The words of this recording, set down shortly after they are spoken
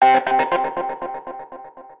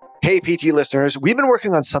Hey, PT listeners, we've been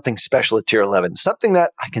working on something special at Tier 11, something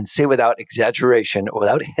that I can say without exaggeration or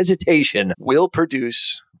without hesitation will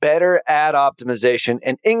produce better ad optimization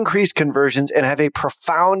and increase conversions and have a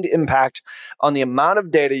profound impact on the amount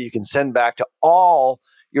of data you can send back to all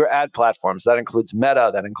your ad platforms. That includes Meta,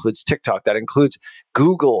 that includes TikTok, that includes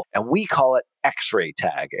Google, and we call it X-Ray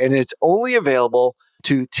Tag. And it's only available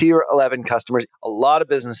to Tier 11 customers. A lot of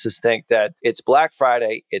businesses think that it's Black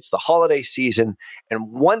Friday, it's the holiday season,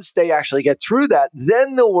 and once they actually get through that,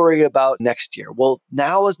 then they'll worry about next year. Well,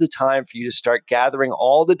 now is the time for you to start gathering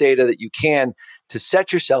all the data that you can to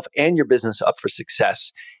set yourself and your business up for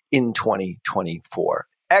success in 2024.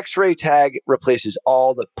 X-Ray Tag replaces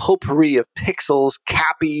all the potpourri of pixels,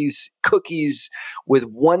 cappies, cookies with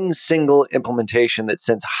one single implementation that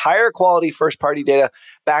sends higher quality first-party data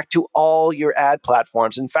back to all your ad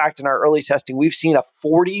platforms. In fact, in our early testing, we've seen a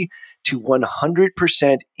 40 to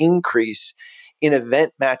 100% increase in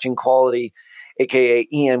event matching quality, aka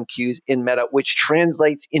EMQs in Meta, which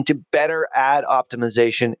translates into better ad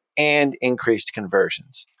optimization and increased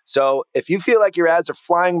conversions. So if you feel like your ads are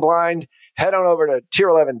flying blind, head on over to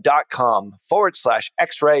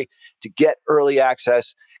tier11.com/X-ray to get early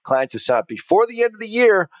access. Clients who sign up before the end of the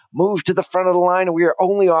year move to the front of the line, and we are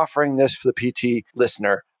only offering this for the PT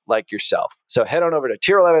listener like yourself. So head on over to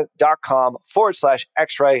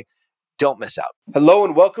tier11.com/X-ray. Don't miss out. Hello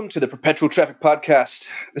and welcome to the Perpetual Traffic Podcast.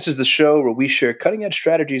 This is the show where we share cutting-edge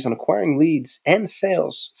strategies on acquiring leads and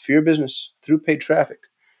sales for your business through paid traffic.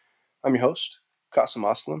 I'm your host, Qasim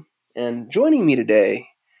Aslam, and joining me today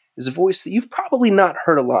is a voice that you've probably not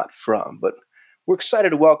heard a lot from, but we're excited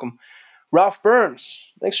to welcome Ralph Burns.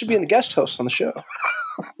 Thanks for being the guest host on the show.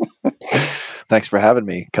 Thanks for having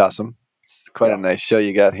me, Qasim. It's quite a nice show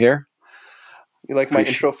you got here. You like my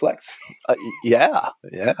intro flex? Yeah,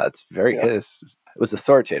 it's very good. It was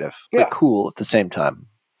authoritative, but cool at the same time.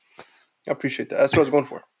 I appreciate that. That's what I was going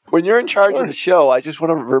for. When you're in charge of the show, I just want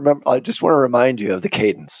to remind you of the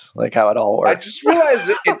cadence, like how it all works. I just realized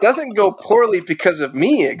that it doesn't go poorly because of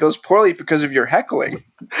me. It goes poorly because of your heckling.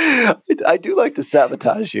 I do like to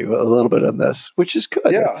sabotage you a little bit on this, which is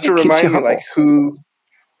good. Yeah, to remind me, like,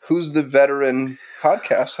 who's the veteran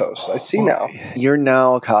podcast host? I see now. You're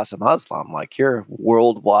now Qasim Aslam. Like, you're a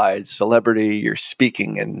worldwide celebrity. You're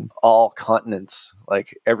speaking in all continents,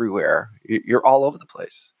 like everywhere. You're all over the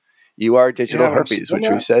place. You are digital herpes, which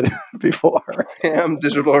we said before. I am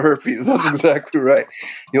digital herpes. That's exactly right.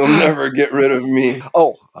 You'll never get rid of me.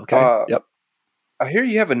 Oh, okay. Yep. I hear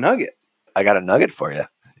you have a nugget. I got a nugget for you.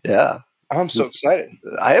 Yeah. I'm so excited.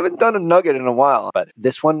 I haven't done a nugget in a while, but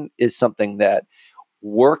this one is something that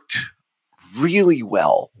worked really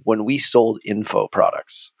well when we sold info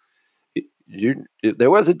products.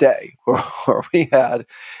 There was a day where we had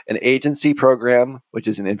an agency program, which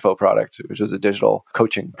is an info product, which was a digital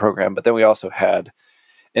coaching program. But then we also had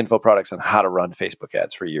info products on how to run Facebook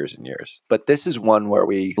ads for years and years. But this is one where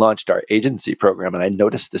we launched our agency program, and I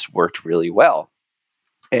noticed this worked really well.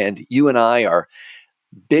 And you and I are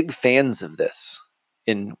big fans of this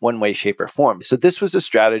in one way, shape, or form. So this was a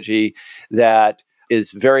strategy that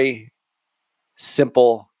is very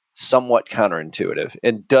simple, somewhat counterintuitive,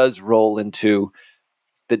 and does roll into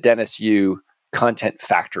the Dennis Yu content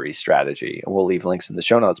factory strategy. And we'll leave links in the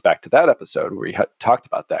show notes back to that episode where we talked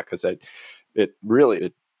about that, because it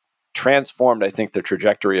really transformed, I think, the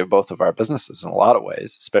trajectory of both of our businesses in a lot of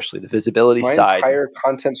ways, especially the visibility side. My entire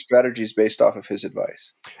content strategy is based off of his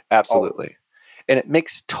advice. Absolutely. And it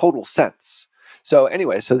makes total sense. So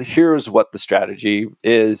anyway, so here's what the strategy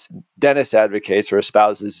is. Dennis advocates or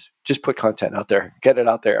espouses, just put content out there, get it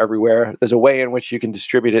out there everywhere. There's a way in which you can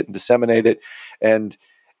distribute it and disseminate it and,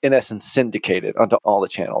 in essence, syndicate it onto all the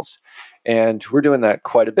channels. And we're doing that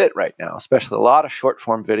quite a bit right now, especially a lot of short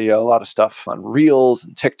form video, a lot of stuff on Reels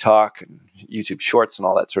and TikTok and YouTube Shorts and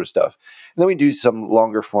all that sort of stuff. And then we do some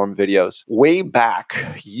longer form videos. Way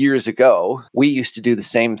back years ago, we used to do the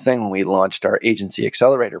same thing when we launched our Agency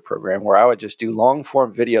Accelerator program, where I would just do long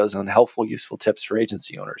form videos on helpful, useful tips for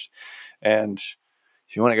agency owners. And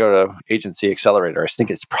if you want to go to Agency Accelerator, I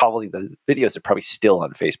think it's probably, the videos are probably still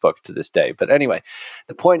on Facebook to this day. But anyway,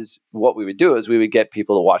 the point is, what we would do is we would get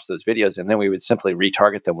people to watch those videos, and then we would simply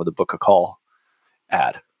retarget them with a book a call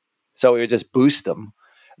ad. So we would just boost them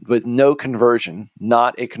with no conversion,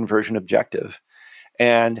 not a conversion objective,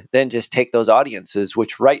 and then just take those audiences,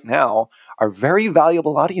 which right now are very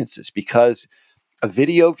valuable audiences, because a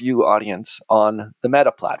video view audience on the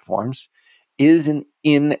Meta platforms is an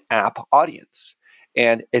in-app audience.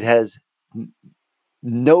 And it has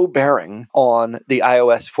no bearing on the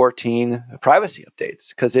iOS 14 privacy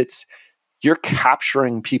updates, because you're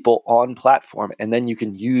capturing people on platform, and then you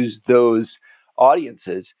can use those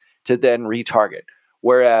audiences to then retarget.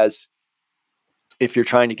 Whereas if you're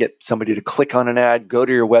trying to get somebody to click on an ad, go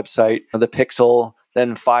to your website, the pixel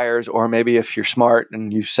then fires, or maybe if you're smart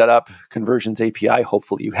and you've set up Conversions API,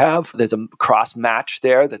 hopefully you have, there's a cross match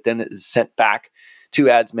there that then is sent back to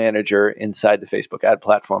Ads Manager inside the Facebook ad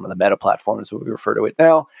platform, or the Meta platform is what we refer to it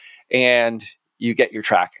now, and you get your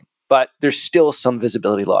tracking. But there's still some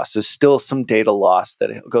visibility loss. There's still some data loss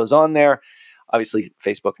that goes on there. Obviously,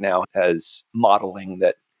 Facebook now has modeling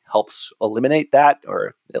that helps eliminate that,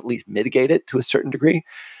 or at least mitigate it to a certain degree.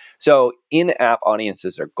 So in-app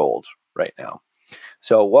audiences are gold right now.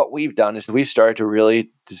 So what we've done is we've started to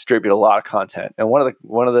really distribute a lot of content. And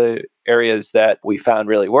one of the areas that we found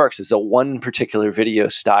really works is the one particular video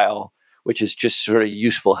style, which is just sort of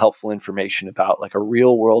useful, helpful information about like a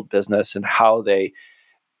real world business and how they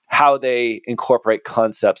incorporate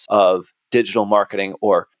concepts of digital marketing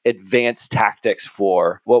or advanced tactics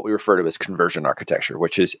for what we refer to as conversion architecture,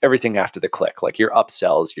 which is everything after the click, like your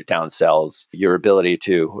upsells, your downsells, your ability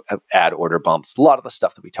to add order bumps, a lot of the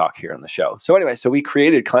stuff that we talk here on the show. So anyway, so we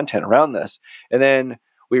created content around this, and then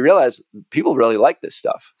we realized people really like this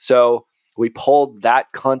stuff. So we pulled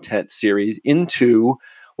that content series into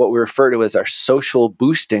what we refer to as our social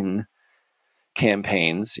boosting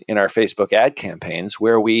campaigns in our Facebook ad campaigns,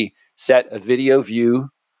 where we set a video view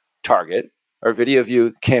target or video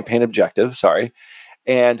view campaign objective,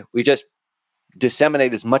 and we just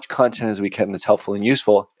disseminate as much content as we can that's helpful and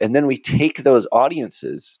useful. And then we take those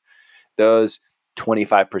audiences, those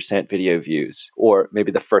 25% video views, or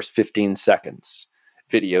maybe the first 15 seconds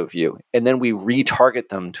video view, and then we retarget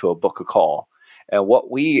them to a book a call. And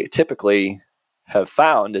what we typically have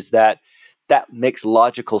found is that makes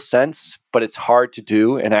logical sense, but it's hard to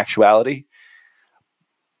do in actuality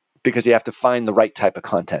because you have to find the right type of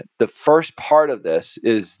content. The first part of this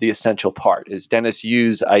is the essential part, is Dennis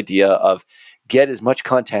Yu's idea of get as much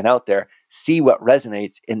content out there, see what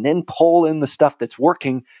resonates, and then pull in the stuff that's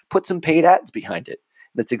working, put some paid ads behind it.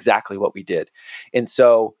 That's exactly what we did. And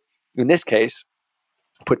so in this case,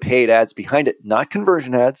 put paid ads behind it, not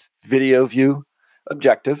conversion ads, video view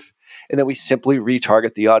objective. And then we simply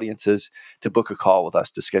retarget the audiences to book a call with us,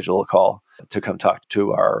 to schedule a call to come talk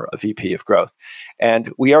to our VP of growth.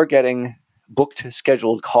 And we are getting booked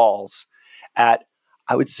scheduled calls at,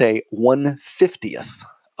 I would say, 1/50th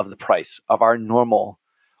of the price of our normal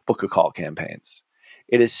book a call campaigns.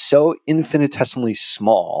 It is so infinitesimally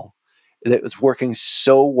small that it's working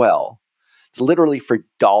so well. It's literally for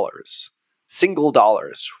dollars, single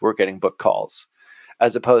dollars, we're getting book calls,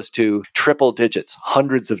 as opposed to triple digits,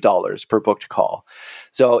 hundreds of dollars per booked call.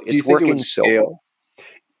 So it's working so well.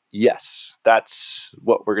 Yes, that's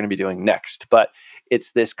what we're going to be doing next. But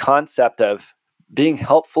it's this concept of being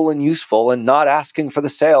helpful and useful and not asking for the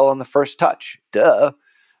sale on the first touch. Duh.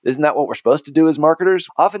 Isn't that what we're supposed to do as marketers?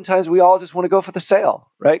 Oftentimes we all just want to go for the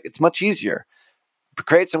sale, right? It's much easier.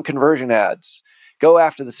 Create some conversion ads. Go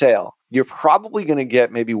after the sale. You're probably going to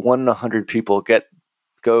get maybe 1 in 100 people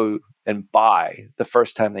go and buy the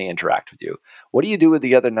first time they interact with you. What do you do with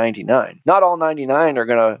the other 99? Not all 99 are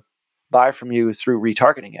going to buy from you through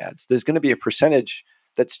retargeting ads. There's going to be a percentage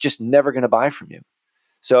that's just never going to buy from you.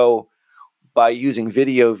 So by using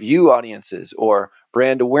video view audiences or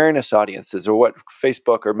brand awareness audiences, or what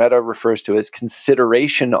Facebook or Meta refers to as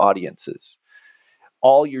consideration audiences,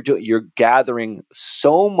 all you're doing, you're gathering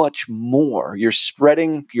so much more. You're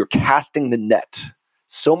casting the net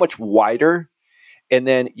so much wider. And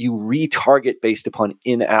then you retarget based upon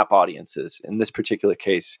in-app audiences. In this particular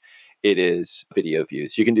case, it is video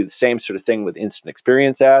views. You can do the same sort of thing with instant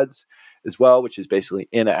experience ads as well, which is basically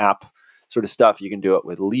in-app sort of stuff. You can do it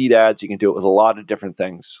with lead ads. You can do it with a lot of different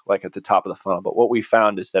things, like at the top of the funnel. But what we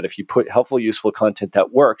found is that if you put helpful, useful content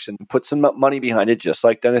that works and put some money behind it, just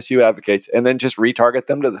like Dennis Yu advocates, and then just retarget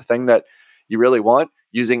them to the thing that you really want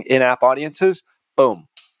using in-app audiences, boom,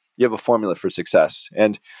 you have a formula for success.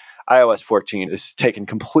 And iOS 14 is taken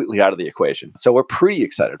completely out of the equation. So we're pretty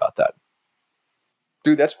excited about that.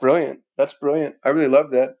 Dude, that's brilliant. That's brilliant. I really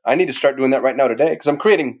love that. I need to start doing that right now today because I'm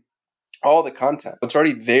creating all the content. It's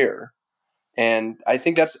already there. And I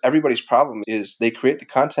think that's everybody's problem is they create the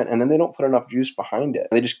content and then they don't put enough juice behind it.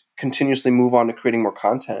 They just continuously move on to creating more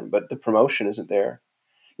content, but the promotion isn't there.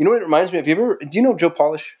 You know what it reminds me of? Do you know Joe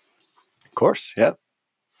Polish? Of course, yeah.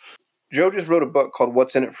 Joe just wrote a book called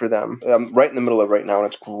What's in It for Them. I'm right in the middle of it right now, and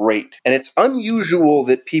it's great. And it's unusual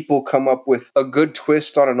that people come up with a good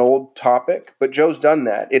twist on an old topic, but Joe's done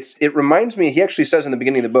that. It reminds me, he actually says in the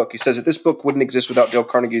beginning of the book, he says that this book wouldn't exist without Dale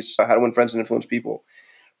Carnegie's How to Win Friends and Influence People.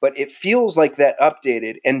 But it feels like that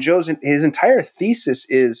updated. And his entire thesis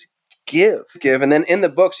is give. And then in the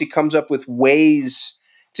books, he comes up with ways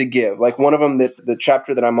to give. Like one of them, that the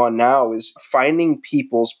chapter that I'm on now is finding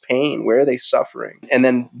people's pain. Where are they suffering? And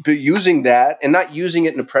then using that, and not using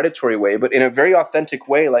it in a predatory way, but in a very authentic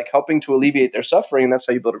way, like helping to alleviate their suffering. And that's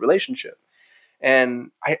how you build a relationship.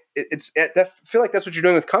 And I feel like that's what you're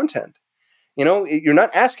doing with content. You're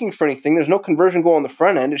not asking for anything. There's no conversion goal on the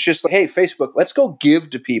front end. It's just like, hey, Facebook, let's go give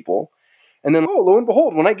to people. And then, lo and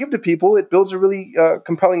behold, when I give to people, it builds a really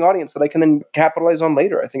compelling audience that I can then capitalize on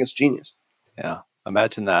later. I think it's genius. Yeah.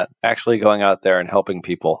 Imagine that. Actually going out there and helping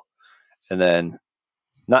people, and then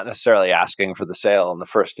not necessarily asking for the sale in the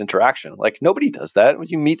first interaction. Like, nobody does that. When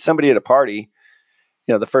you meet somebody at a party,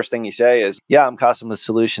 the first thing you say is, yeah, I'm Kasim with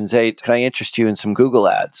Solutions 8. Can I interest you in some Google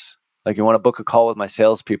ads? Like, you want to book a call with my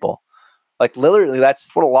salespeople? Like, literally,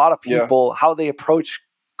 that's what a lot of people, how they approach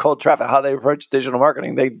cold traffic, how they approach digital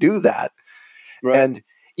marketing. They do that. Right. And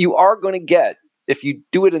you are going to get, if you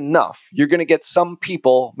do it enough, you're going to get some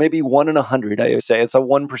people, maybe 1 in 100, I would say. It's a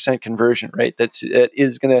 1% conversion rate it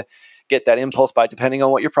is going to get that impulse buy, depending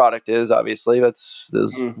on what your product is, obviously.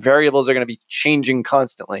 Those variables are going to be changing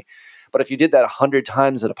constantly. But if you did that 100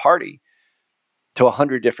 times at a party to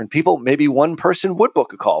 100 different people, maybe one person would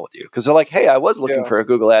book a call with you because they're like, hey, I was looking for a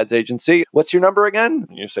Google Ads agency. What's your number again?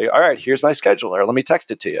 And you say, all right, here's my scheduler. Let me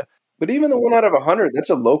text it to you. But even the 1 out of 100, that's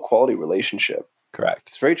a low quality relationship. Correct.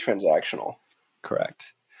 It's very transactional.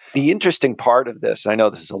 Correct. The interesting part of this, I know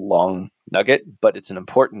this is a long nugget, but it's an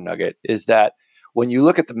important nugget, is that when you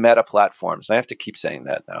look at the meta platforms, and I have to keep saying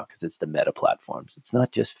that now because it's the meta platforms. It's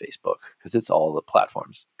not just Facebook, because it's all the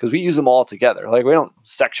platforms, because we use them all together. Like, we don't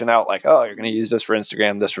section out like, oh, you're going to use this for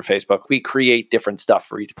Instagram, this for Facebook. We create different stuff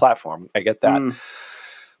for each platform. I get that.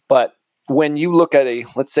 But when you look at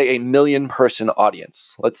let's say a 1 million person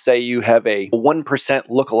audience, let's say you have a 1%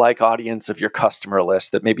 lookalike audience of your customer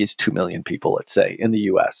list that maybe is 2 million people, let's say, in the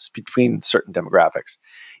US, between certain demographics.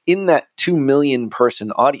 In that 2 million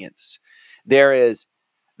person audience, there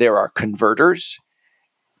are converters.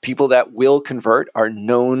 People that will convert are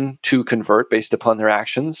known to convert based upon their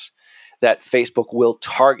actions that Facebook will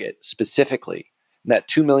target specifically. In that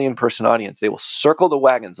 2 million person audience, they will circle the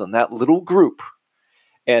wagons on that little group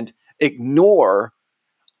and ignore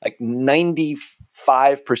like 95%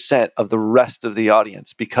 of the rest of the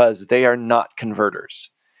audience because they are not converters.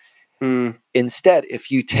 Instead, if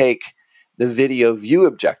you take the video view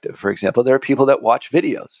objective, for example, there are people that watch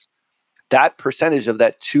videos. That percentage of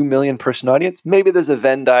that 2 million person audience, maybe there's a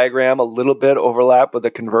Venn diagram, a little bit overlap with the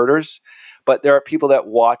converters, but there are people that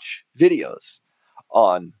watch videos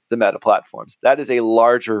on the meta platforms. That is a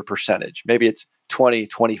larger percentage. Maybe it's 20,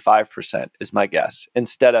 25% is my guess,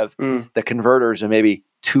 instead of the converters are maybe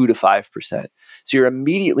 2 to 5%. So you're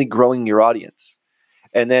immediately growing your audience.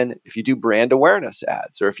 And then if you do brand awareness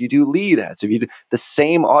ads, or if you do lead ads, if you do the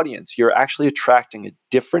same audience, you're actually attracting a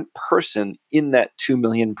different person in that 2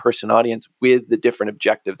 million person audience with the different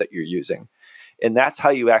objective that you're using. And that's how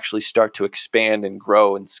you actually start to expand and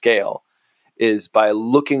grow and scale, is by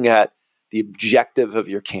looking at the objective of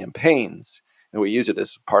your campaigns. And we use it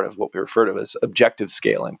as part of what we refer to as objective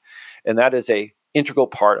scaling. And that is a integral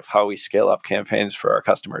part of how we scale up campaigns for our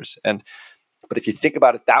customers. But if you think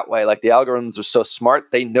about it that way, like, the algorithms are so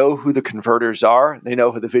smart, they know who the converters are. They know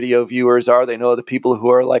who the video viewers are. They know the people who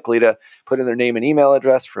are likely to put in their name and email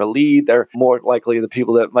address for a lead. They're more likely the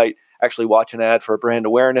people that might actually watch an ad for a brand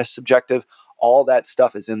awareness objective. All that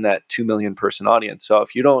stuff is in that 2 million person audience. So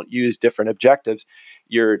if you don't use different objectives,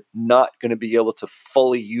 you're not going to be able to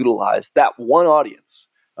fully utilize that one audience.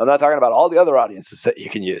 I'm not talking about all the other audiences that you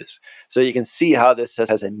can use. So you can see how this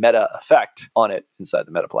has a meta effect on it inside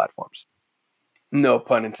the meta platforms. No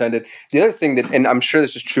pun intended. The other thing that, and I'm sure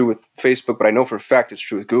this is true with Facebook, but I know for a fact it's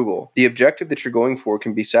true with Google, the objective that you're going for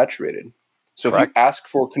can be saturated. So Correct. If you ask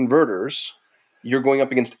for converters, you're going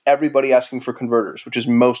up against everybody asking for converters, which is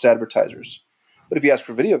most advertisers. But if you ask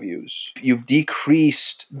for video views, you've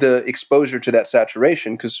decreased the exposure to that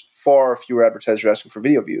saturation because far fewer advertisers are asking for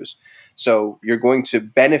video views. So you're going to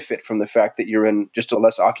benefit from the fact that you're in just a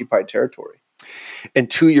less occupied territory.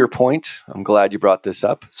 And to your point, I'm glad you brought this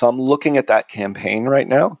up. So I'm looking at that campaign right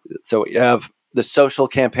now. So we have the social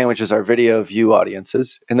campaign, which is our video view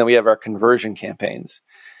audiences, and then we have our conversion campaigns.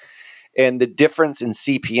 And the difference in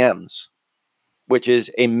CPMs, which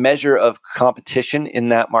is a measure of competition in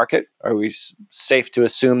that market, are we safe to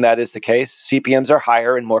assume that is the case? CPMs are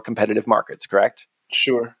higher in more competitive markets, correct?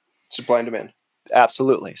 Sure. Supply and demand.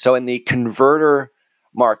 Absolutely. So in the converter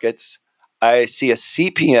markets, I see a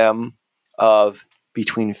CPM of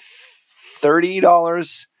between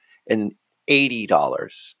 $30 and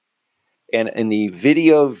 $80. And in the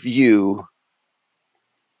video view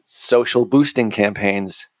social boosting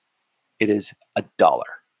campaigns, it is $1.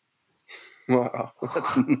 Wow,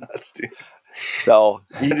 that's nuts, dude. So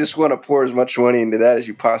You just want to pour as much money into that as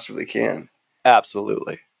you possibly can.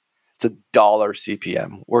 absolutely. It's $1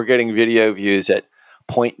 CPM. We're getting video views at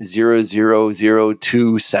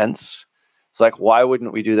 0.0002 cents. It's like, why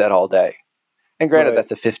wouldn't we do that all day? And granted, Right.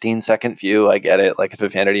 that's a 15-second view. I get it. Like, it's a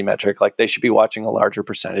vanity metric. Like, they should be watching a larger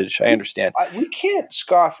percentage. I understand. We can't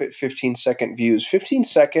scoff at 15-second views. 15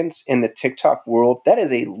 seconds in the TikTok world, that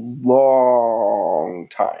is a long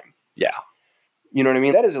time. Yeah. You know what I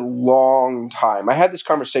mean? That is a long time. I had this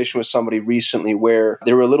conversation with somebody recently where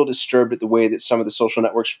they were a little disturbed at the way that some of the social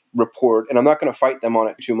networks report, and I'm not going to fight them on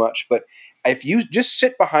it too much, but if you just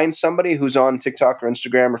sit behind somebody who's on TikTok or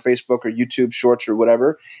Instagram or Facebook or YouTube Shorts or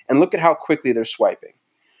whatever, and look at how quickly they're swiping.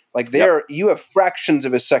 Like you have fractions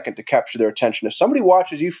of a second to capture their attention. If somebody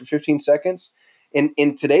watches you for 15 seconds,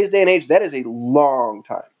 in today's day and age, that is a long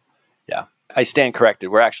time. Yeah. I stand corrected.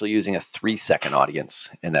 We're actually using a 3-second audience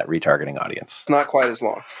in that retargeting audience. It's not quite as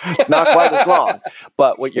long. It's not quite as long.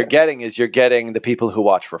 But what you're getting is you're getting the people who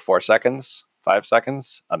watch for 4 seconds, 5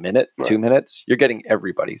 seconds, a minute, Right. 2 minutes. You're getting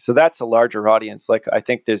everybody. So that's a larger audience. Like, I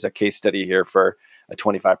think there's a case study here for a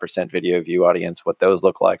 25% video view audience, what those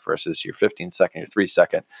look like versus your 15-second, your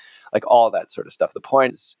 3-second, like all that sort of stuff. The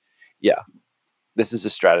point is, yeah, this is a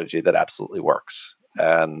strategy that absolutely works.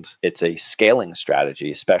 And it's a scaling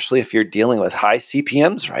strategy, especially if you're dealing with high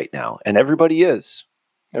CPMs right now. And everybody is.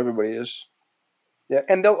 Everybody is. Yeah,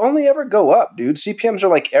 and they'll only ever go up, dude. CPMs are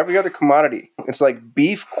like every other commodity. It's like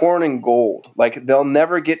beef, corn, and gold. Like, they'll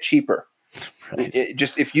never get cheaper. Right.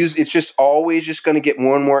 It's just always just going to get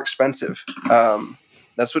more and more expensive.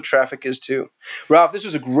 That's what traffic is too. Ralph, this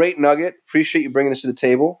was a great nugget. Appreciate you bringing this to the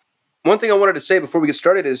table. One thing I wanted to say before we get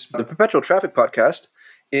started is the Perpetual Traffic Podcast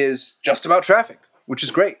is just about traffic, which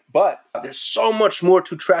is great. But there's so much more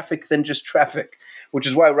to traffic than just traffic, which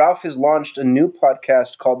is why Ralph has launched a new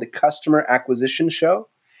podcast called The Customer Acquisition Show.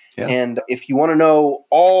 Yeah. And if you want to know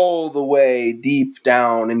all the way deep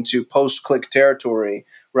down into post-click territory,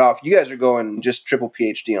 Ralph, you guys are going just triple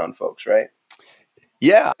PhD on folks, right?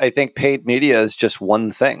 Yeah, I think paid media is just one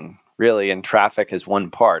thing, really, and traffic is one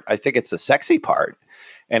part. I think it's a sexy part.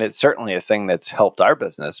 And it's certainly a thing that's helped our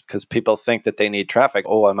business because people think that they need traffic.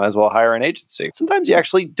 Oh, I might as well hire an agency. Sometimes you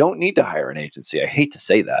actually don't need to hire an agency. I hate to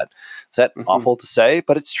say that. Is that awful to say?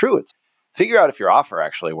 But it's true. It's figure out if your offer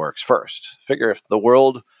actually works first. Figure if the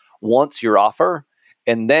world wants your offer.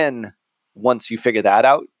 And then once you figure that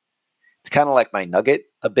out, it's kind of like my nugget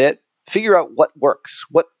a bit. Figure out what works,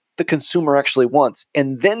 what the consumer actually wants,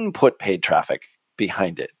 and then put paid traffic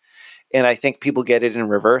behind it. And I think people get it in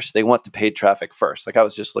reverse. They want the paid traffic first. Like, I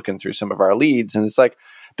was just looking through some of our leads, and it's like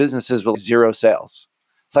businesses with 0 sales.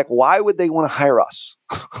 It's like, why would they want to hire us?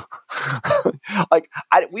 Like,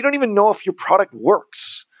 we don't even know if your product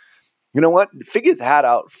works. You know what? Figure that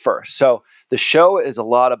out first. So the show is a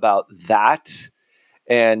lot about that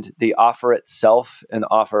and the offer itself and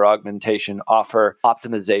offer augmentation, offer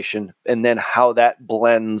optimization, and then how that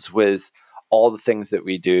blends with all the things that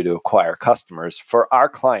we do to acquire customers for our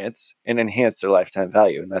clients and enhance their lifetime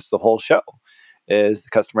value. And that's the whole show, is the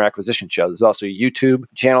Customer Acquisition Show. There's also a YouTube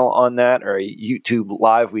channel on that, or a YouTube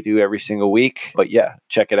live we do every single week. But yeah,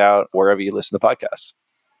 check it out wherever you listen to podcasts.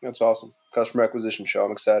 That's awesome. Customer Acquisition Show.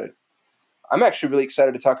 I'm excited. I'm actually really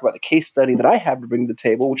excited to talk about the case study that I have to bring to the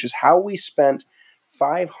table, which is how we spent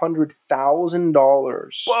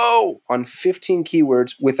 $500,000 on 15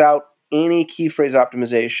 keywords without any key phrase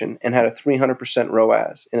optimization and had a 300%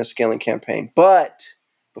 ROAS in a scaling campaign. But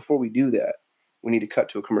before we do that, we need to cut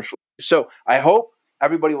to a commercial. So I hope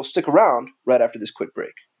everybody will stick around right after this quick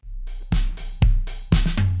break.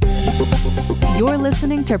 You're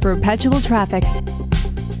listening to Perpetual Traffic.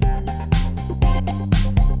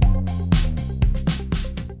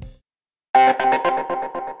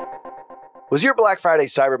 Was your Black Friday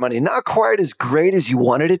Cyber Monday not quite as great as you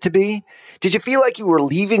wanted it to be? Did you feel like you were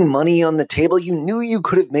leaving money on the table? You knew you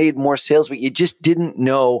could have made more sales, but you just didn't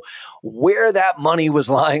know where that money was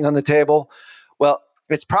lying on the table? Well,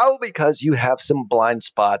 it's probably because you have some blind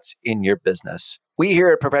spots in your business. We here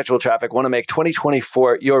at Perpetual Traffic want to make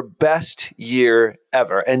 2024 your best year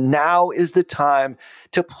ever. And now is the time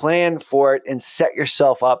to plan for it and set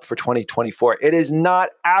yourself up for 2024. It is not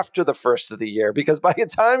after the first of the year, because by the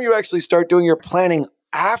time you actually start doing your planning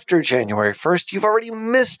after January 1st, you've already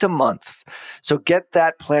missed a month. So get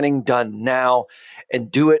that planning done now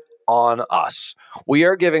and do it on us. We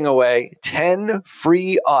are giving away 10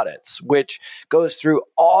 free audits, which goes through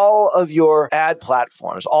all of your ad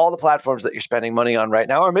platforms, all the platforms that you're spending money on right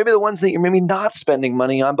now, or maybe the ones that you're maybe not spending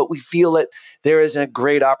money on, but we feel that there is a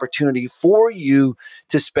great opportunity for you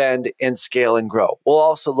to spend and scale and grow. We'll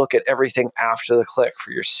also look at everything after the click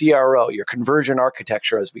for your CRO, your conversion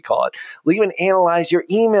architecture, as we call it. We'll even analyze your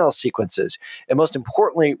email sequences. And most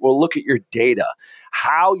importantly, we'll look at your data,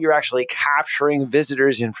 how you're actually capturing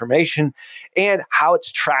visitors' information and how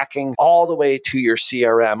it's tracking all the way to your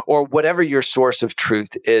CRM or whatever your source of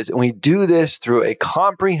truth is. And we do this through a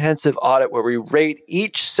comprehensive audit where we rate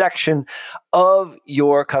each section of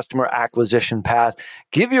your customer acquisition path,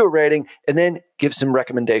 give you a rating, and then give some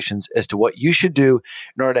recommendations as to what you should do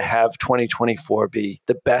in order to have 2024 be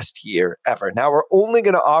the best year ever. Now, we're only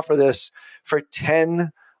going to offer this for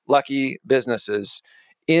 10 lucky businesses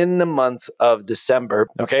in the month of December.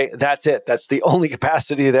 Okay, that's it. That's the only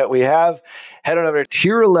capacity that we have. Head on over to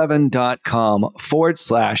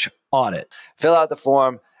tier11.com/audit. Fill out the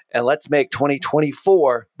form and let's make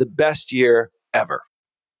 2024 the best year ever.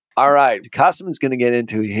 All right, Qasim is going to get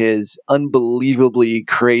into his unbelievably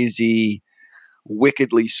crazy,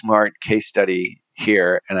 wickedly smart case study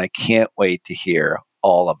here, and I can't wait to hear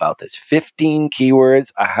all about this. 15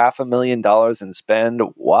 keywords, $500,000 in spend.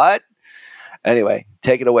 What? Anyway,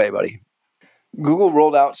 take it away, buddy. Google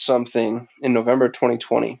rolled out something in November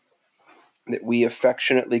 2020 that we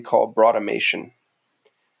affectionately call broadimation.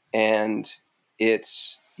 And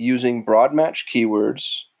it's using broad match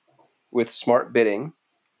keywords with smart bidding.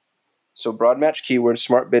 So broad match keywords,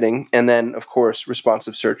 smart bidding, and then, of course,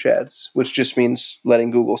 responsive search ads, which just means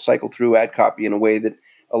letting Google cycle through ad copy in a way that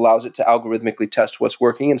allows it to algorithmically test what's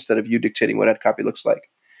working instead of you dictating what ad copy looks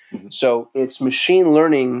like. Mm-hmm. So it's machine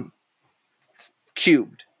learning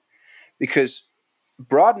cubed, because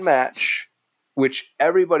broad match, which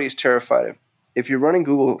everybody's terrified of, if you're running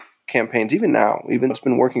Google campaigns, even now, even it's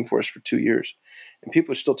been working for us for 2 years, and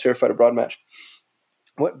people are still terrified of broad match.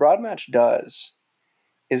 What broad match does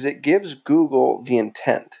is it gives Google the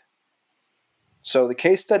intent. So the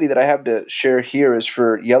case study that I have to share here is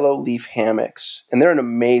for Yellow Leaf Hammocks. And they're an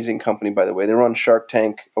amazing company, by the way. They're on Shark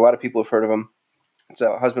Tank. A lot of people have heard of them. It's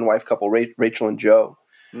a husband-wife couple, Rachel and Joe.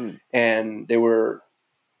 And they were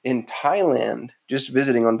in Thailand just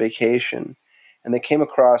visiting on vacation. And they came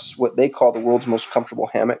across what they call the world's most comfortable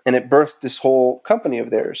hammock. And it birthed this whole company of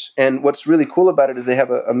theirs. And what's really cool about it is they have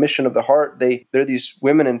a mission of the heart. They're these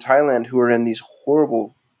women in Thailand who are in these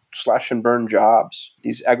horrible slash and burn jobs,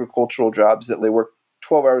 these agricultural jobs that they work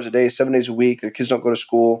 12 hours a day, 7 days a week. Their kids don't go to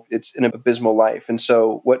school. It's an abysmal life. And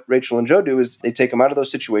so what Rachel and Joe do is they take them out of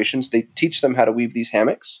those situations. They teach them how to weave these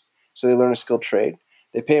hammocks. So they learn a skilled trade.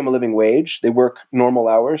 They pay them a living wage. They work normal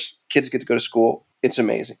hours. Kids get to go to school. It's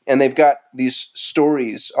amazing. And they've got these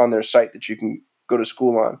stories on their site that you can go to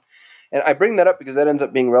school on. And I bring that up because that ends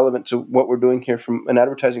up being relevant to what we're doing here from an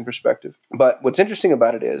advertising perspective. But what's interesting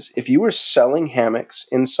about it is if you were selling hammocks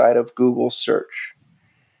inside of Google search,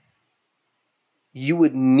 you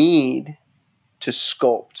would need to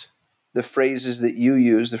sculpt the phrases that you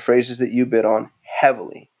use, the phrases that you bid on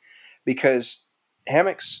heavily, because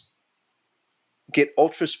hammocks get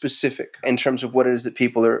ultra specific in terms of what it is that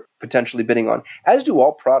people are potentially bidding on, as do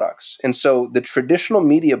all products. And so the traditional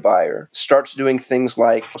media buyer starts doing things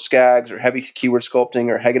like SCAGs or heavy keyword sculpting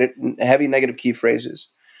or heavy negative key phrases.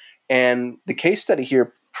 And the case study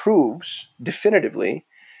here proves definitively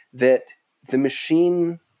that the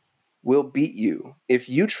machine will beat you. If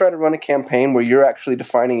you try to run a campaign where you're actually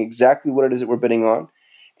defining exactly what it is that we're bidding on,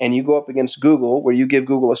 and you go up against Google, where you give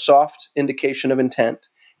Google a soft indication of intent,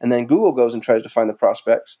 and then Google goes and tries to find the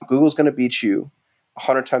prospects, Google's going to beat you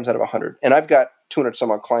 100 times out of 100. And I've got 200 some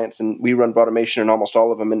odd clients, and we run broadimation in almost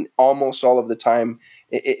all of them. And almost all of the time,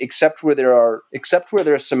 except where there are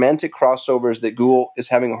semantic crossovers that Google is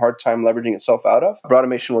having a hard time leveraging itself out of,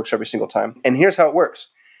 broadimation works every single time. And here's how it works.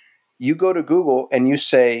 You go to Google and you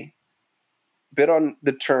say, bid on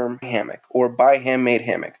the term hammock or buy handmade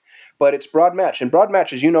hammock. But it's broad match. And broad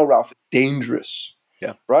match, as you know, Ralph, dangerous.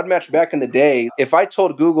 Yeah. Broad match back in the day, if I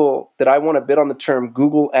told Google that I want to bid on the term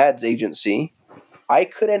Google Ads Agency, I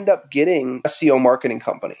could end up getting a SEO marketing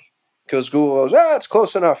company because Google goes, it's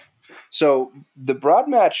close enough. So the broad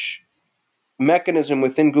match mechanism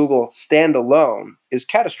within Google standalone is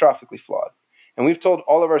catastrophically flawed. And we've told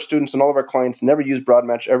all of our students and all of our clients never use broad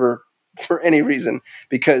match ever for any reason,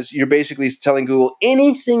 because you're basically telling Google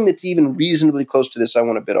anything that's even reasonably close to this I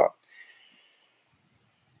want to bid on.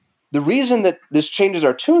 The reason that this changes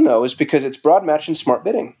our tune, though, is because it's broad match and smart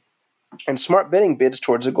bidding. And smart bidding bids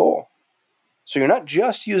towards a goal. So you're not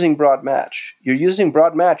just using broad match. You're using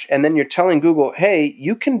broad match, and then you're telling Google, hey,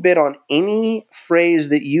 you can bid on any phrase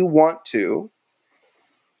that you want to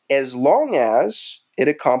as long as it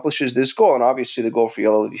accomplishes this goal. And obviously the goal for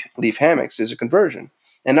Yellow Leaf Hammocks is a conversion.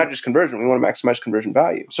 And not just conversion. We want to maximize conversion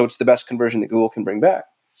value. So it's the best conversion that Google can bring back.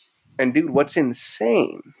 And dude, what's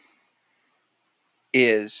insane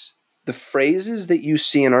is the phrases that you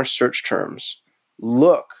see in our search terms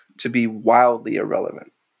look to be wildly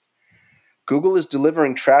irrelevant. Google is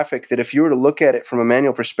delivering traffic that if you were to look at it from a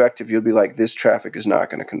manual perspective, you'd be like, this traffic is not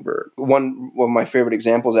going to convert. One of my favorite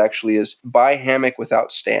examples actually is buy hammock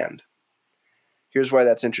without stand. Here's why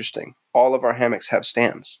that's interesting. All of our hammocks have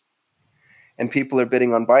stands. And people are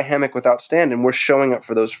bidding on buy hammock without stand, and we're showing up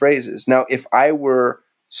for those phrases. Now, if I were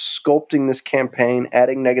sculpting this campaign,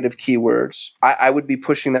 adding negative keywords, I would be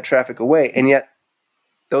pushing that traffic away. And yet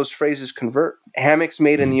those phrases convert. Hammocks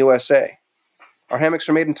made in the USA. Our hammocks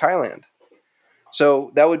are made in Thailand.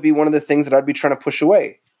 So that would be one of the things that I'd be trying to push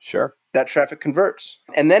away. Sure. That traffic converts.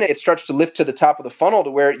 And then it starts to lift to the top of the funnel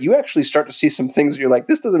to where you actually start to see some things that you're like,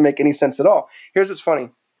 this doesn't make any sense at all. Here's what's funny.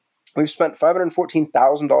 We've spent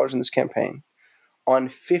 $514,000 in this campaign on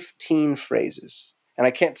 15 phrases. And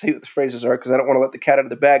I can't tell you what the phrases are because I don't want to let the cat out of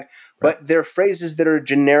the bag. Right. But they're phrases that are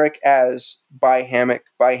generic as buy hammock,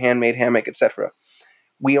 buy handmade hammock, etc.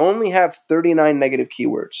 We only have 39 negative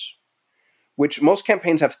keywords, which most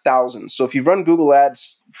campaigns have thousands. So if you've run Google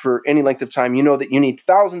Ads for any length of time, you know that you need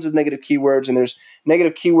thousands of negative keywords, and there's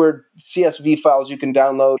negative keyword CSV files you can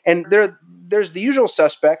download. And there's the usual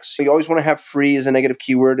suspects. So you always want to have free as a negative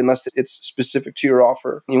keyword unless it's specific to your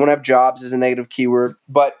offer. You want to have jobs as a negative keyword.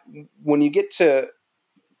 But when you get to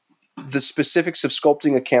the specifics of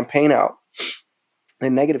sculpting a campaign out, the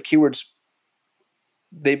negative keywords,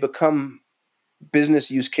 they become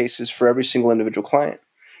business use cases for every single individual client.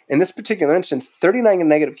 In this particular instance, 39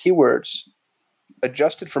 negative keywords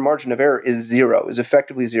adjusted for margin of error is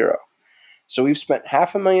effectively zero. So we've spent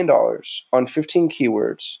 $500,000 on 15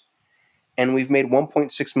 keywords, and we've made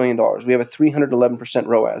 $1.6 million. We have a 311%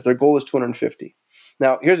 ROAS. Their goal is 250.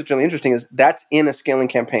 Now, here's what's really interesting is that's in a scaling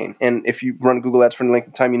campaign. And if you run Google Ads for any length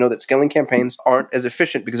of time, you know that scaling campaigns aren't as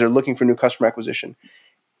efficient because they're looking for new customer acquisition.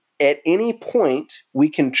 At any point, we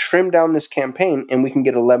can trim down this campaign and we can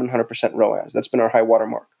get 1,100% ROAS. That's been our high water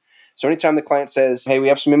mark. So anytime the client says, hey, we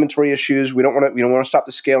have some inventory issues, we don't want to stop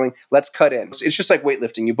the scaling, let's cut in. It's just like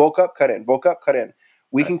weightlifting. You bulk up, cut in, bulk up, cut in.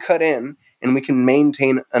 We can cut in and we can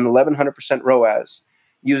maintain an 1,100% ROAS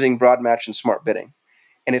using broad match and smart bidding.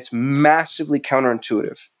 And it's massively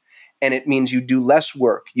counterintuitive. And it means you do less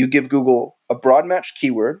work. You give Google a broad match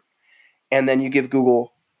keyword, and then you give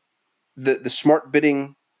Google the smart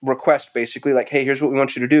bidding request, basically, like, hey, here's what we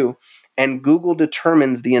want you to do. And Google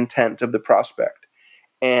determines the intent of the prospect.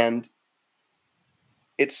 And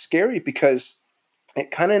it's scary because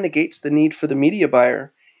it kind of negates the need for the media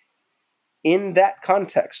buyer in that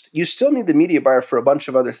context. You still need the media buyer for a bunch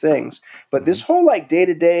of other things. But this whole like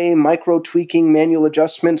day-to-day micro tweaking, manual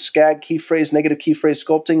adjustment, SCAG, key phrase, negative key phrase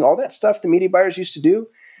sculpting, all that stuff the media buyers used to do,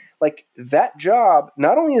 like that job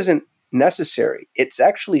not only isn't necessary, it's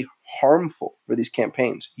actually harmful for these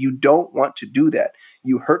campaigns. You don't want to do that.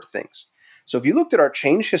 You hurt things. So if you looked at our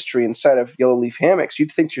change history inside of Yellow Leaf Hammocks,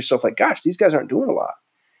 you'd think to yourself like, gosh, these guys aren't doing a lot.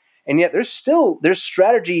 And yet there's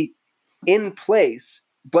strategy in place,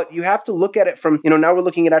 but you have to look at it from, now we're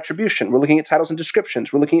looking at attribution. We're looking at titles and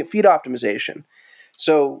descriptions. We're looking at feed optimization.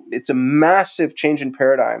 So it's a massive change in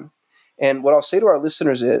paradigm. And what I'll say to our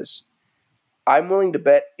listeners is, I'm willing to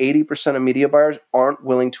bet 80% of media buyers aren't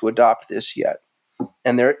willing to adopt this yet.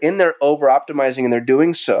 And they're in there over-optimizing, and they're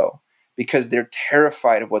doing so because they're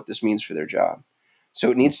terrified of what this means for their job.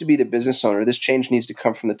 So it needs to be the business owner. This change needs to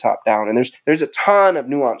come from the top down. And there's a ton of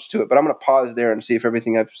nuance to it, but I'm going to pause there and see if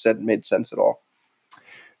everything I've said made sense at all.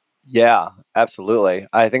 Yeah, absolutely.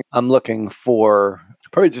 I think I'm looking for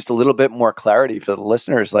probably just a little bit more clarity for the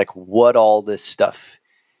listeners, like what all this stuff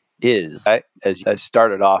is. As I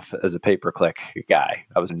started off as a pay-per-click guy,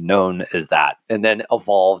 I was known as that, and then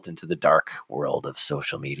evolved into the dark world of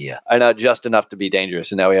social media. I know just enough to be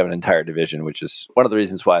dangerous, and now we have an entire division, which is one of the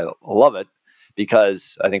reasons why I love it,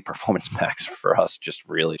 because I think Performance Max for us just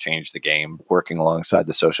really changed the game, working alongside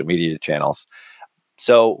the social media channels.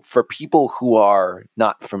 So for people who are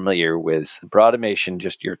not familiar with broadimation,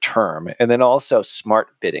 just your term, and then also smart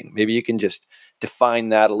bidding, maybe you can just define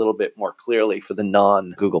that a little bit more clearly for the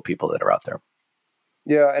non-Google people that are out there.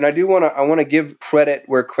 Yeah, and I want to give credit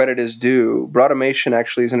where credit is due. Broadimation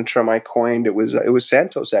actually isn't a term I coined. It was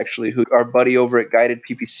Santos actually, who our buddy over at Guided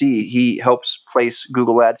PPC. He helps place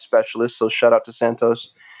Google Ads specialists. So shout out to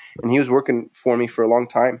Santos, and he was working for me for a long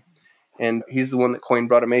time. And he's the one that coined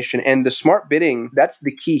broadimation. And the smart bidding, that's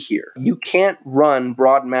the key here. You can't run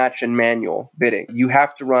broad match and manual bidding. You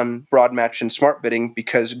have to run broad match and smart bidding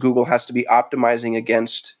because Google has to be optimizing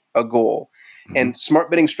against a goal. Mm-hmm. And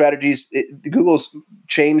smart bidding strategies, Google's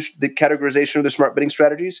changed the categorization of the smart bidding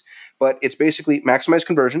strategies, but it's basically maximize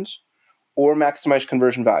conversions or maximize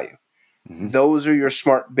conversion value. Mm-hmm. Those are your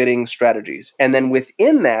smart bidding strategies. And then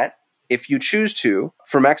within that, if you choose to,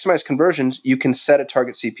 for maximize conversions, you can set a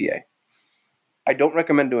target CPA. I don't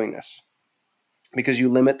recommend doing this because you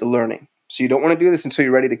limit the learning. So you don't want to do this until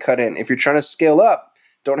you're ready to cut in. If you're trying to scale up,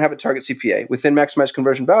 don't have a target CPA. Within maximize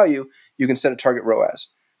conversion value, you can set a target ROAS.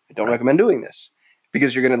 I don't recommend doing this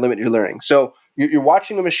because you're going to limit your learning. So you're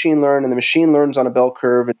watching a machine learn, and the machine learns on a bell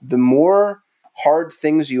curve. The more hard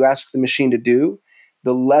things you ask the machine to do,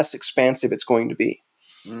 the less expansive it's going to be.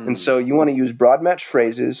 And so you want to use broad match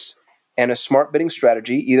phrases and a smart bidding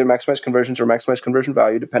strategy, either maximize conversions or maximize conversion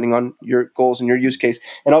value, depending on your goals and your use case.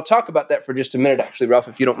 And I'll talk about that for just a minute, actually, Ralph,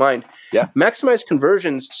 if you don't mind. Yeah. Maximize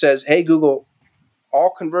conversions says, hey, Google, all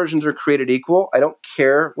conversions are created equal. I don't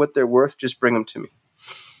care what they're worth. Just bring them to me.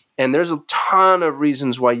 And there's a ton of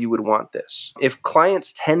reasons why you would want this. If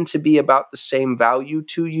clients tend to be about the same value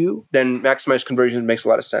to you, then maximize conversions makes a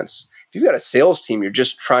lot of sense. If you've got a sales team, you're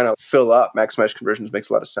just trying to fill up, maximize conversions makes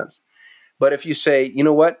a lot of sense. But if you say, you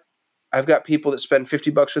know what? I've got people that spend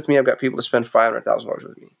 $50 with me. I've got people that spend $500,000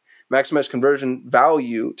 with me. Maximize conversion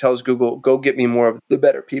value tells Google, go get me more of the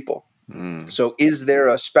better people. So is there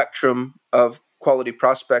a spectrum of quality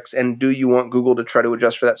prospects, and do you want Google to try to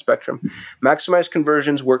adjust for that spectrum? Maximize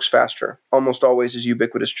conversions works faster, almost always is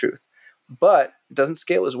ubiquitous truth, but it doesn't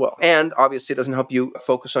scale as well. And obviously it doesn't help you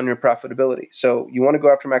focus on your profitability. So you want to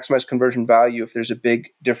go after maximize conversion value if there's a big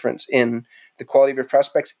difference in the quality of your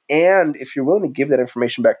prospects, and if you're willing to give that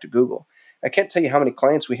information back to Google. I can't tell you how many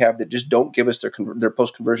clients we have that just don't give us their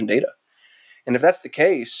post-conversion data. And if that's the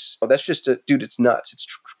case, well, that's just dude, it's nuts. It's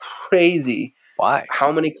crazy. Why?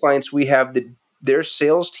 How many clients we have that their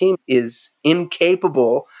sales team is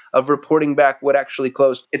incapable of reporting back what actually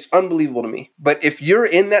closed. It's unbelievable to me. But if you're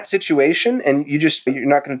in that situation and you're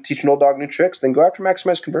not going to teach an old dog new tricks, then go after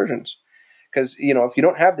maximize conversions. Because, if you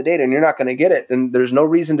don't have the data and you're not going to get it, then there's no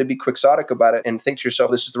reason to be quixotic about it and think to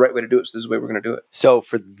yourself, this is the right way to do it. So this is the way we're going to do it. So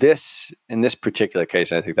in this particular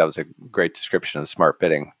case, and I think that was a great description of smart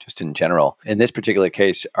bidding just in general. In this particular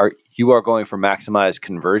case, you are going for maximize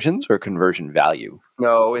conversions or conversion value?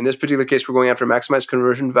 No, in this particular case, we're going after maximize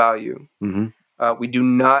conversion value. Mm-hmm. We do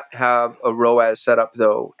not have a ROAS set up,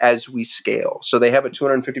 though, as we scale. So they have a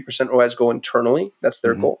 250% ROAS goal internally. That's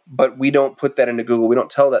their goal. But we don't put that into Google. We don't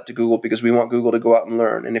tell that to Google because we want Google to go out and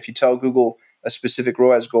learn. And if you tell Google a specific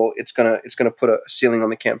ROAS goal, it's gonna put a ceiling on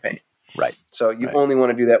the campaign. Right. So you only want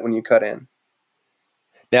to do that when you cut in.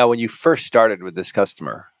 Now, when you first started with this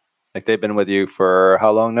customer, like they've been with you for how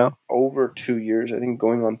long now? Over 2 years, I think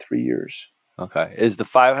going on 3 years. Okay. Is the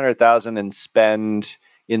 $500,000 in spend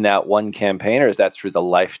in that one campaign, or is that through the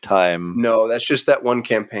lifetime? No, that's just that one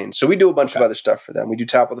campaign. So we do a bunch of other stuff for them. We do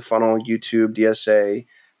top of the funnel, YouTube, DSA,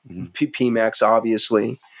 PMAX,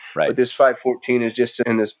 obviously. Right. But this 514 is just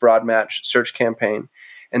in this broad match search campaign.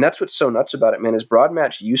 And that's what's so nuts about it, man, is broad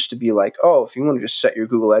match used to be like, oh, if you want to just set your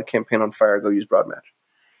Google ad campaign on fire, go use broad match.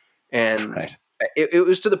 And it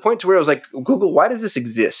was to the point to where I was like, Google, why does this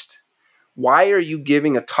exist? Why are you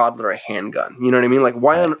giving a toddler a handgun? You know what I mean? Like,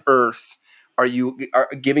 why on earth are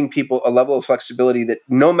giving people a level of flexibility that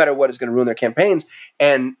no matter what is going to ruin their campaigns?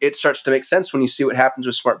 And it starts to make sense when you see what happens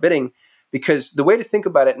with smart bidding, because the way to think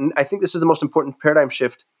about it, and I think this is the most important paradigm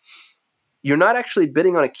shift, you're not actually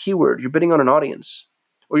bidding on a keyword, you're bidding on an audience,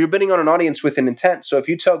 or you're bidding on an audience with an intent. So if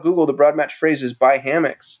you tell Google the broad match phrase is buy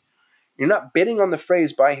hammocks, you're not bidding on the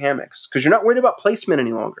phrase buy hammocks because you're not worried about placement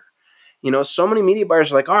any longer. So many media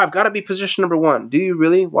buyers are like, oh, I've got to be position number one. Do you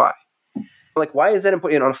really? Why? Like, why is that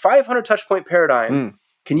important? On a 500 touch point paradigm,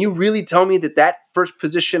 can you really tell me that first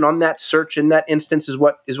position on that search in that instance is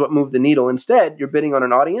what moved the needle? Instead, you're bidding on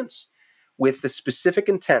an audience with the specific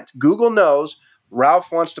intent. Google knows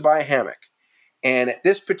Ralph wants to buy a hammock. And at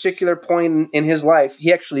this particular point in his life,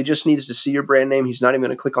 he actually just needs to see your brand name. He's not even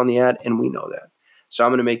going to click on the ad, and we know that. So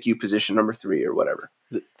I'm going to make you position number 3 or whatever.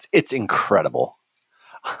 It's incredible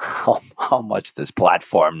how much this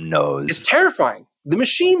platform knows. It's terrifying. The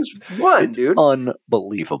machine's won, dude.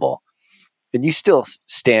 Unbelievable. And you still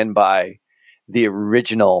stand by the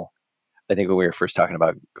original. I think when we were first talking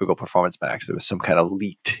about Google Performance Max, there was some kind of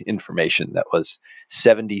leaked information that was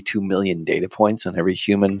 72 million data points on every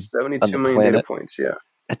human 72 million data points, yeah.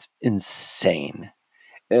 That's insane.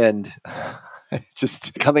 And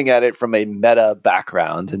just coming at it from a meta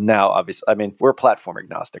background. And now, obviously, we're platform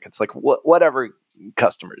agnostic. It's like whatever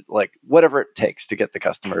customers, like whatever it takes to get the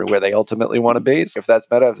customer where they ultimately want to be. If that's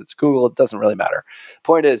Meta, if it's Google, it doesn't really matter.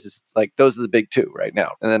 Point is like those are the big two right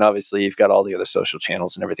now. And then obviously you've got all the other social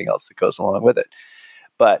channels and everything else that goes along with it.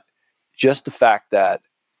 But just the fact that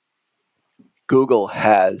Google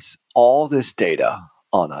has all this data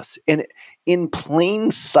on us in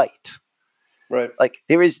plain sight, Right. like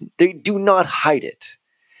they do not hide it.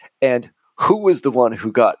 And who was the one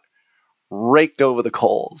who got raked over the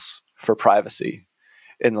coals for privacy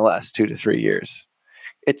in the last 2 to 3 years?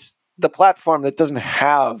 It's the platform that doesn't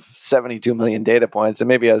have 72 million data points and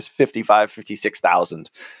maybe has 56,000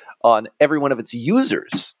 on every one of its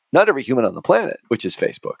users. Not every human on the planet, which is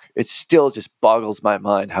Facebook. It still just boggles my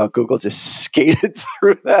mind how Google just skated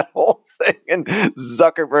through that whole thing and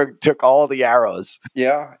Zuckerberg took all the arrows.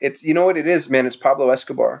 Yeah, it's, you know what it is, man? It's Pablo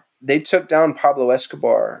Escobar. They took down Pablo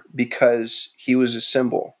Escobar because he was a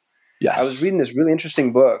symbol. Yes. I was reading this really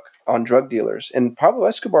interesting book on drug dealers, and Pablo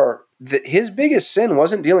Escobar, his biggest sin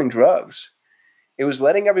wasn't dealing drugs. It was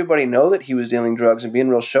letting everybody know that he was dealing drugs and being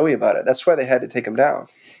real showy about it. That's why they had to take him down.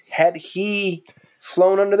 Had he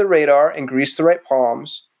flown under the radar and greased the right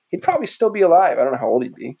palms, he'd probably still be alive. I don't know how old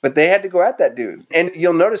he'd be, but they had to go at that dude. And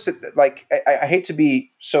you'll notice that, like, I hate to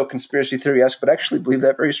be so conspiracy theory-esque, but I actually believe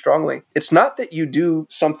that very strongly. It's not that you do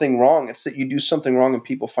something wrong. It's that you do something wrong and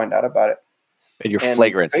people find out about it. And you're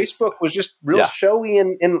flagrant. Facebook was just real showy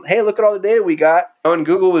and, hey, look at all the data we got. And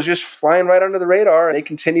Google was just flying right under the radar. They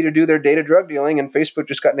continue to do their data drug dealing, and Facebook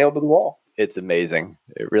just got nailed to the wall. It's amazing.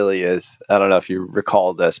 It really is. I don't know if you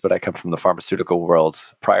recall this, but I come from the pharmaceutical world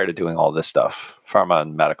prior to doing all this stuff, pharma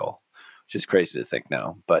and medical, which is crazy to think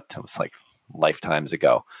now, but it was like lifetimes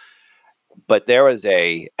ago. But there was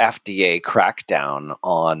a FDA crackdown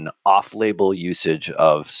on off-label usage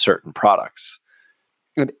of certain products.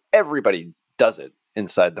 And everybody does it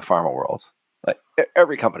inside the pharma world. Like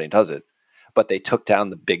every company does it, but they took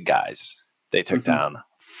down the big guys. They took down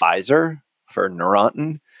Pfizer for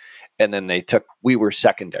Neurontin, and then we were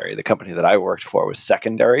Secondary. The company that I worked for was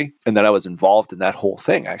Secondary, and then I was involved in that whole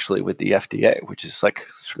thing actually with the FDA, which is like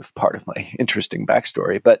sort of part of my interesting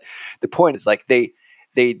backstory. But the point is like they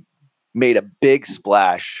made a big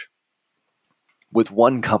splash with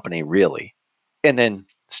one company really, and then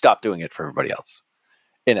stopped doing it for everybody else.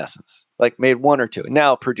 In essence, like made one or two.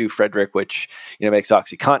 Now Purdue Frederick, which makes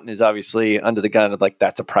OxyContin, is obviously under the gun of like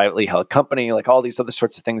that's a privately held company. Like all these other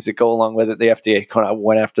sorts of things that go along with it. The FDA kind of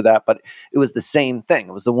went after that, but it was the same thing.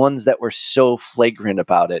 It was the ones that were so flagrant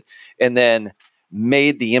about it, and then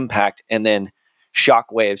made the impact, and then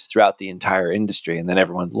shockwaves throughout the entire industry, and then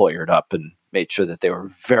everyone lawyered up and made sure that they were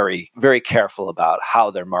very, very careful about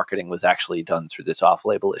how their marketing was actually done through this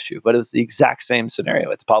off-label issue. But it was the exact same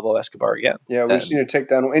scenario. It's Pablo Escobar again. Yeah, we just need to take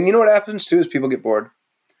down. And you know what happens too is people get bored.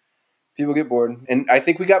 People get bored. And I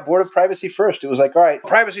think we got bored of privacy first. It was like, all right,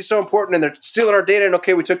 privacy is so important and they're stealing our data. And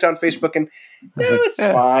okay, we took down Facebook and no, it's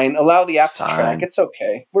fine. Allow the app to track. It's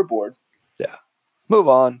okay. We're bored. Yeah. Move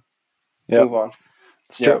on. Yep. Move on.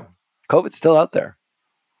 It's true. COVID's still out there.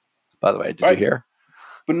 By the way, did you hear?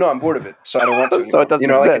 But no, I'm bored of it, so I don't want to. So it doesn't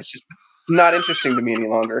exist. It's not interesting to me any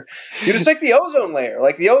longer. You're just like the ozone layer.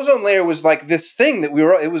 Like the ozone layer was like this thing that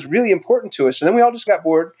it was really important to us, and then we all just got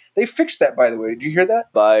bored. They fixed that, by the way. Did you hear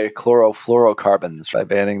that? By chlorofluorocarbons, by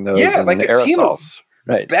banning those in like aerosols.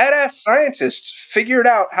 Right. Badass scientists figured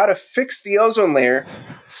out how to fix the ozone layer,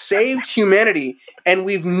 saved humanity, and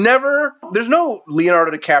there's no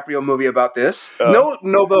Leonardo DiCaprio movie about this. No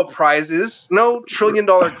Nobel Prizes, no $1 trillion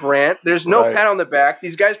grant. There's no pat on the back.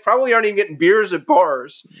 These guys probably aren't even getting beers at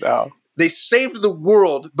bars. No. They saved the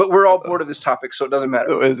world, but we're all bored of this topic, so it doesn't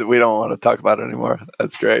matter. We don't want to talk about it anymore.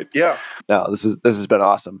 That's great. Yeah. No, this has been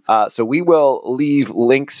awesome. So we will leave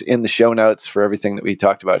links in the show notes for everything that we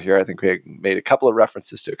talked about here. I think we made a couple of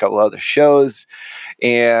references to a couple of other shows.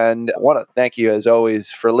 And I want to thank you, as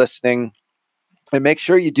always, for listening. And make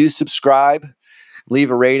sure you do subscribe.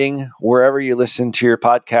 Leave a rating wherever you listen to your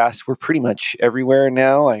podcast. We're pretty much everywhere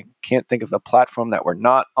now. I can't think of a platform that we're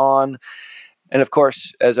not on. And of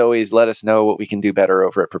course, as always, let us know what we can do better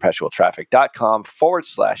over at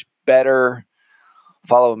perpetualtraffic.com/better.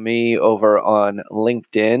 Follow me over on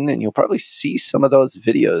LinkedIn, and you'll probably see some of those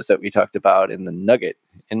videos that we talked about in the nugget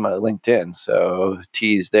in my LinkedIn. So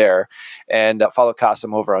tease there. And follow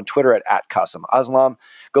Qasim over on Twitter at Qasim Aslam.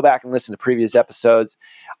 Go back and listen to previous episodes.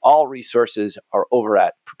 All resources are over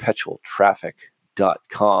at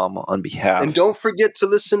perpetualtraffic.com on behalf. And don't forget to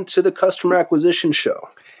listen to the Customer Acquisition Show.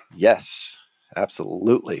 Yes.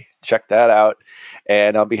 Absolutely. Check that out.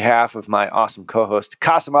 And on behalf of my awesome co-host,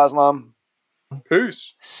 Qasim Aslam,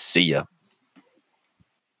 peace. See ya.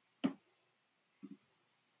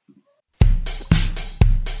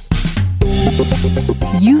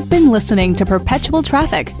 You've been listening to Perpetual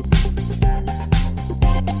Traffic,